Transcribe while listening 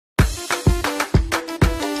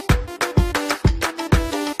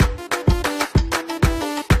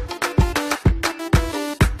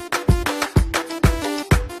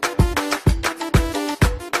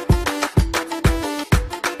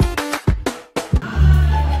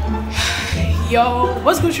Yo,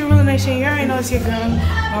 what's good, you real nation? You already know it's your girl,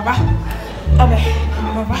 MaRah Obay.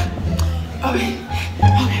 MaRah Obay.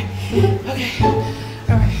 Okay.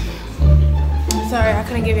 Alright. Sorry, I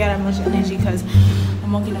couldn't give you that much energy because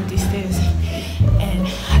I'm walking up these stairs and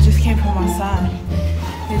I just came from outside.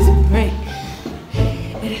 It's great.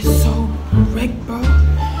 It is so rigged, bro.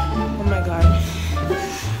 Oh my god.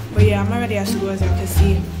 But yeah, I'm already at school, as y'all can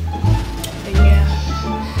see. But yeah,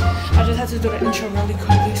 I just had to do the intro really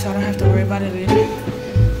quickly so I don't have to worry about it later.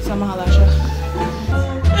 So I'ma holla at y'all.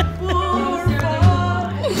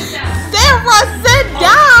 Sarah, sit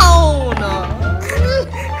down!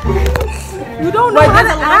 You don't know how to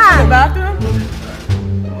act. Bathroom?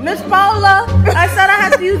 Miss Paula, I said I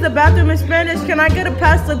had to use the bathroom in Spanish. Can I get a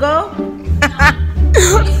pass to go?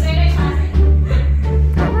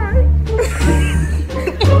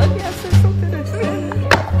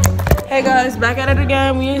 Hey guys, back at it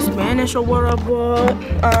again. We in Spanish or whatever.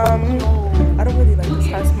 I don't really like this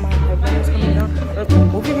house. My headband is coming down.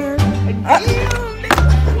 Move your hair.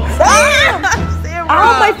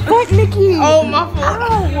 Oh, my foot, Nikki. Oh, my foot.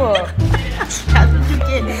 Ow. That's what you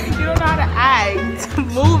get. You don't know how to act.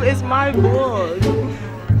 Move is my book.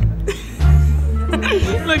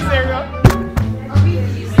 Look, Sarah.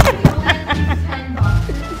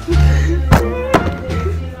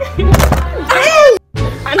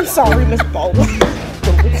 I'm sorry, Miss Paula.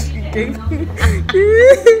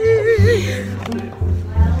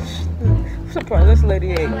 I'm surprised this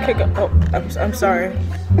lady ain't kick up. Oh, I'm sorry.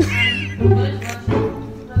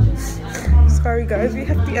 Sorry guys, we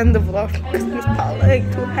have to end the vlog because Miss Paula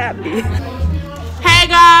ain't too happy. Hey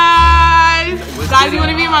guys! Guys, you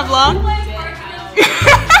wanna be in my vlog?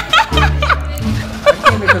 I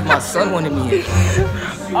came because my son wanted me here.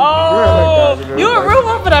 Oh, you were real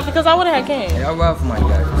one for that because I wouldn't have came. Hey, I ride for my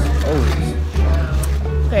guys. Always.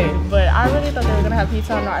 Okay, but I really thought they were gonna have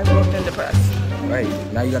pizza and I would have been depressed. Right,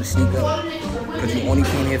 now you gotta sneak up. Because you only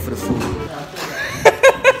came here for the food.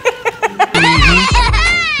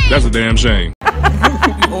 That's a damn shame.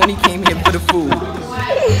 You only came here for the food.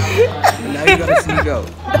 Now you gotta sneak out.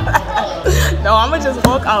 No, I'ma just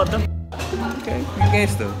walk out. Okay, you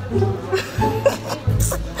gangster.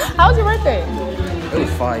 How was your birthday? It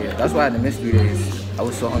was fire. That's why I had to miss 3 days. I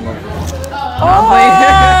was so hungover. Oh!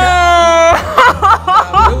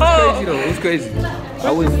 It was crazy though. It was crazy.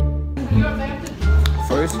 I was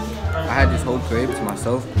first. I had this whole crib to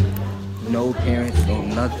myself. No parents, no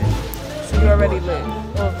nothing. So You already lit.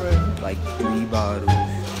 Over it. Like 3 bottles.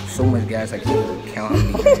 So much gas I couldn't count how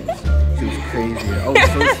many cans. She was crazy. I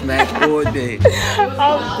was so smacked all day.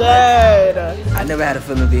 I'm dead. I never had a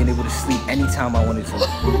feeling of being able to sleep anytime I wanted to.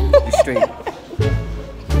 Just straight.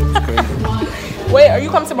 It's crazy. Wait, are you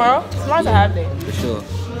coming tomorrow? Tomorrow's a half day. For sure.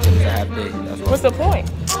 It's a half day. That's What's the point?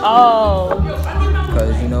 Oh.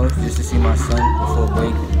 Because, you know, just to see my son before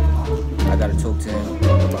break, I gotta talk to him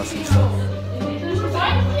about some stuff.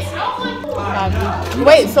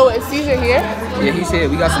 Wait, so is Caesar here? Yeah, he's here.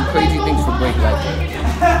 We got some crazy things for break.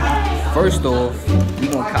 Like, first off, we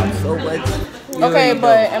gonna count so much. Okay,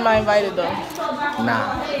 but am I invited though?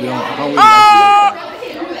 Nah, we don't really like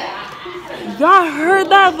Y'all heard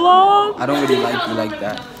that vlog? I don't really like you like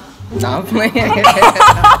that. Nah, I'm playing.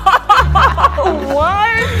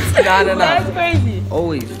 What? Nah. That's crazy.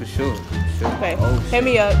 Always, for sure. Okay, Always. hit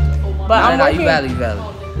me up. But I'm working. You valid.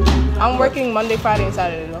 I'm working Monday, Friday, and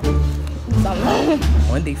Saturday though.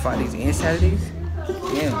 Monday, Fridays, and Saturdays?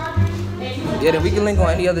 Damn. Yeah, then we can link on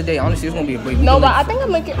any other day. Honestly, it's gonna be a break. No, but I think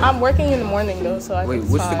I'm working in the morning though, so I Wait,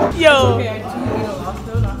 think what's it's the... fine. Yo.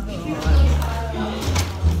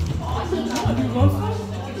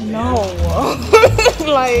 No.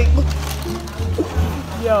 Like,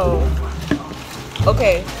 yo.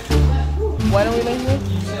 Okay. When are we leaving?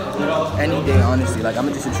 Any day, honestly. Like, I'm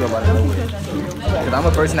gonna just chill about it nowhere. Because I'm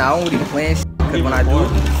a person that I don't really plan shit. Because when I do,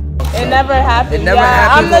 it never happens. It never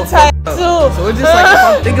happens. I'm the type too. So it's just like, if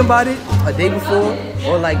I'm thinking about it a day before,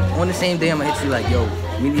 or like on the same day, I'm gonna hit you like, yo,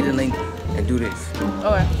 we need a link and do this.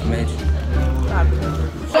 Okay. I'm gonna hit you.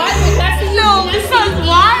 No, because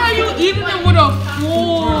why are you eating it with a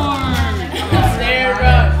fork?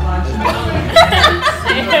 Sarah.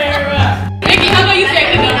 Nikki, how about you say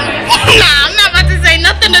it the dumb way? Nah, I'm not about to say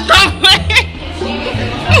nothing the dumb way.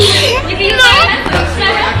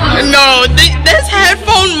 No, this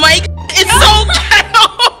headphone mic is so ghetto.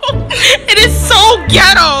 It is so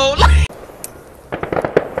ghetto.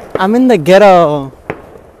 I'm in the ghetto.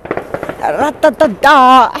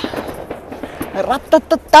 Ratatata.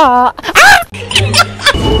 Ratatata.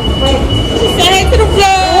 Say hey to the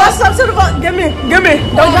vlog. What's up to the vlog? Give me.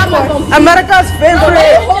 Don't drop my phone. America's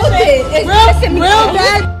favorite. Hold it. It's real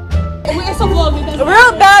bad. It's a vlog.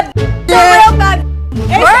 Real bad. Real bad.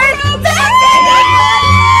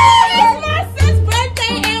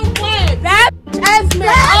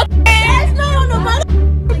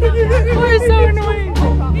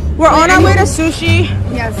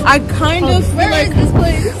 Yes. I kind of feel like this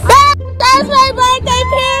place? That's my birthday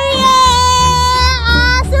period!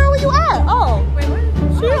 Sarah, where you at? Oh. Wait, what?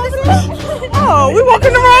 Oh, we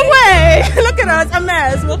walking the wrong way. Look at us, a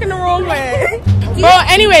mess. Walking the wrong way. Well,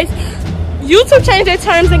 anyways, YouTube changed their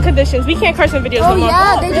terms and conditions. We can't curse in videos no more.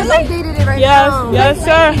 Yeah, they just updated it right now. Yes,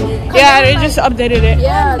 sir. Yeah, they just updated it.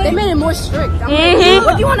 Yeah, they made it more strict. What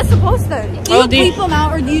do you want us to post then? Do you bleep them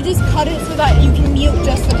out, or do you just cut it so that you can mute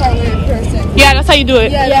just the part where person? Yeah, that's how you do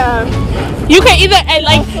it. Yeah. You can either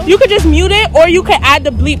you could just mute it, or you can add the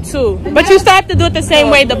bleep too. But you still have to do it the same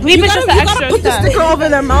way. The bleep is just an extra put the step. sticker over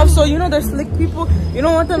their mouth, so you know they're slick people. You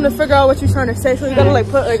don't want them to figure out what you're trying to say, so you gotta like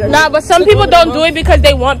put like a Nah, but some people don't do it because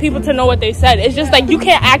they want people to know what they said. It's just like you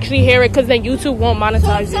can't actually hear it because then YouTube won't monetize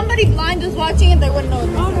So if somebody blind is watching it, they wouldn't know.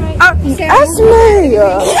 Alright. Ask me.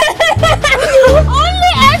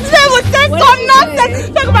 Only X-Men would say some nonsense.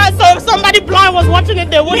 Talk about so if somebody blind was watching it,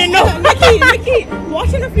 they wouldn't know. Nikki,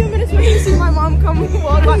 watch in a few minutes when you see my mom come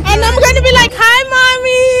walk by. And I'm gonna be like, hi,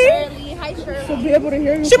 mommy. She'll be able to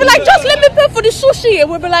hear you. She'll be like, just let me pay for the sushi. And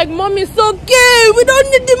we'll be like, mommy, it's okay. We don't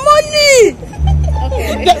need the money.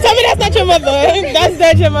 Okay. Tell me that's not your mother. That's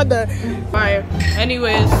not your mother. Fire.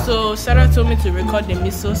 Anyways, so Sarah told me to record the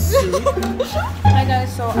miso soup. Hi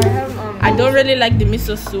guys, so I have I don't really like the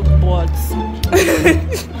miso soup, but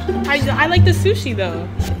I like the sushi though.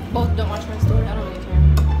 both don't watch my story. I don't really care.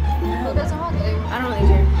 Who doesn't watch it? I don't really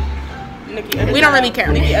care. Nikki, we don't really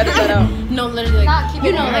care. Nikki, edit that out. No, literally, like,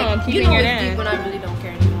 you know, like, keeping you know it it's in. deep when I really don't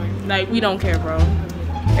care anymore. Like, we don't care, bro.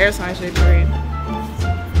 Air sign shade parade.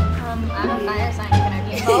 I'm a fire sign. Can I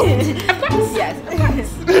be involved? Of course. Yes.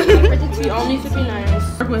 We all need to be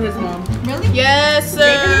nice. Work with his mom. Really? Yes,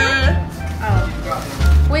 sir.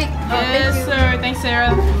 Wait. Yes, sir. Thanks,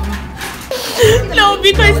 Sarah. No,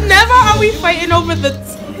 because never are we fighting over the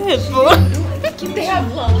tip. They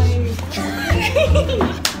have love.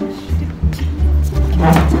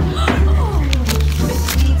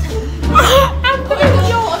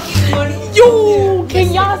 Yo,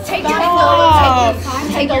 can y'all take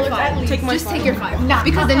Take your $5. Take my Just take your $5. Nah,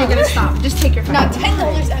 because then you're gonna stop. Just take your $5. Nah,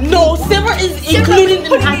 $10. No, Sarah is included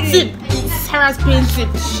in that tip. Sarah's paying tip.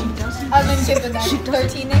 I've been given that.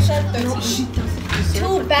 13, they said? 13. No, she doesn't.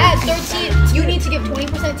 Too bad. 13. You need to give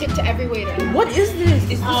 20% tip to every waiter. What is this? Is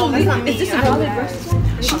this That's not me. Is this a valid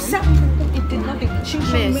restaurant? She said it did nothing. She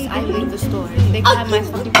Miss, I hate the store. They can have my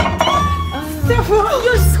fucking Sarah,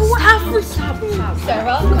 you're so African.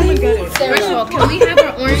 Sarah, Come and get it. Sarah, first of all, can we have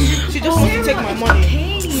our orange? She just wants to take my money.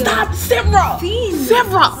 Hey, Stop, Sarah.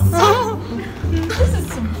 Sarah.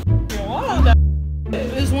 I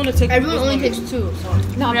just want to take. everyone only takes 2. So.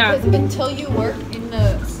 No, Yeah. because until you work in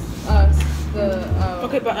the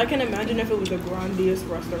Okay, but I can imagine if it was a grandiose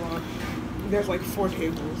restaurant. There's like 4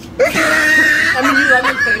 tables. I mean, you love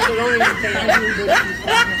your face, so don't even say that.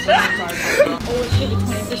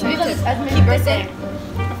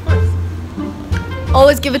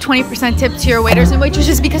 Always give a 20% tip to your waiters and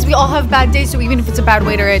waitresses because we all have bad days. So even if it's a bad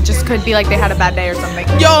waiter, it just could be like they had a bad day or something.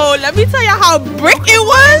 Yo, let me tell you how brick it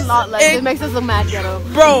was. It makes us look mad ghetto.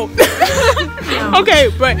 Bro. Okay,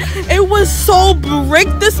 but it was so brick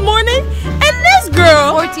this morning, and this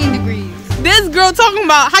girl 14 degrees. This girl talking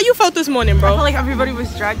about how you felt this morning, I bro. felt like everybody was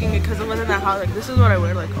dragging it because it wasn't that hot. Like this is what I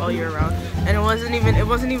wear like all year round, and it wasn't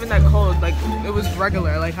even that cold. Like it was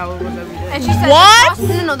regular, like how it was every day. And she said, What?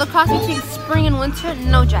 The cross between spring and winter,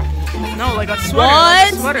 no jacket. No, like a sweater.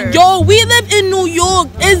 What? Like a sweater. Yo, we live in New York.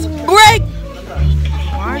 It's brick.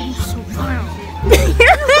 Why are you so brown?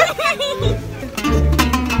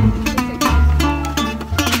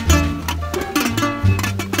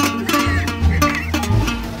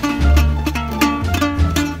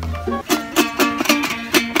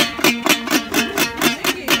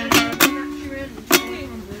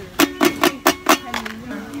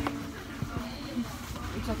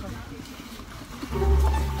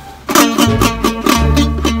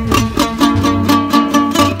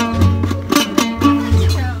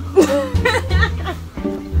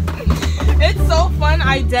 It's so fun.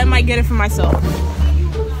 I dead might get it for myself.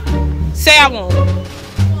 Say I won't.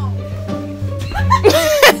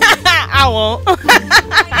 I won't.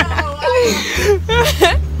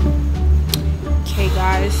 Okay,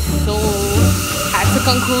 guys. So had to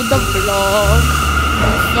conclude the vlog.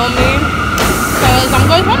 Feel me? Cause I'm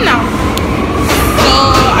going home now. So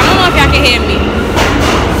I don't know if y'all can hear me.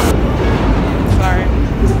 Sorry.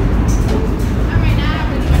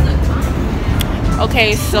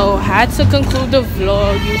 Okay, so had to conclude the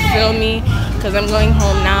vlog, you feel me? Because I'm going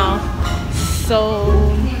home now.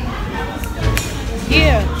 So,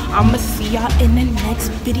 yeah. I'ma see y'all in the next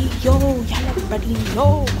video. Y'all already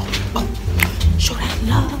know. Oh, show that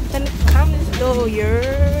love in the comments. So you're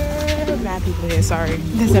mad people here. Sorry,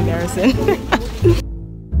 that's embarrassing.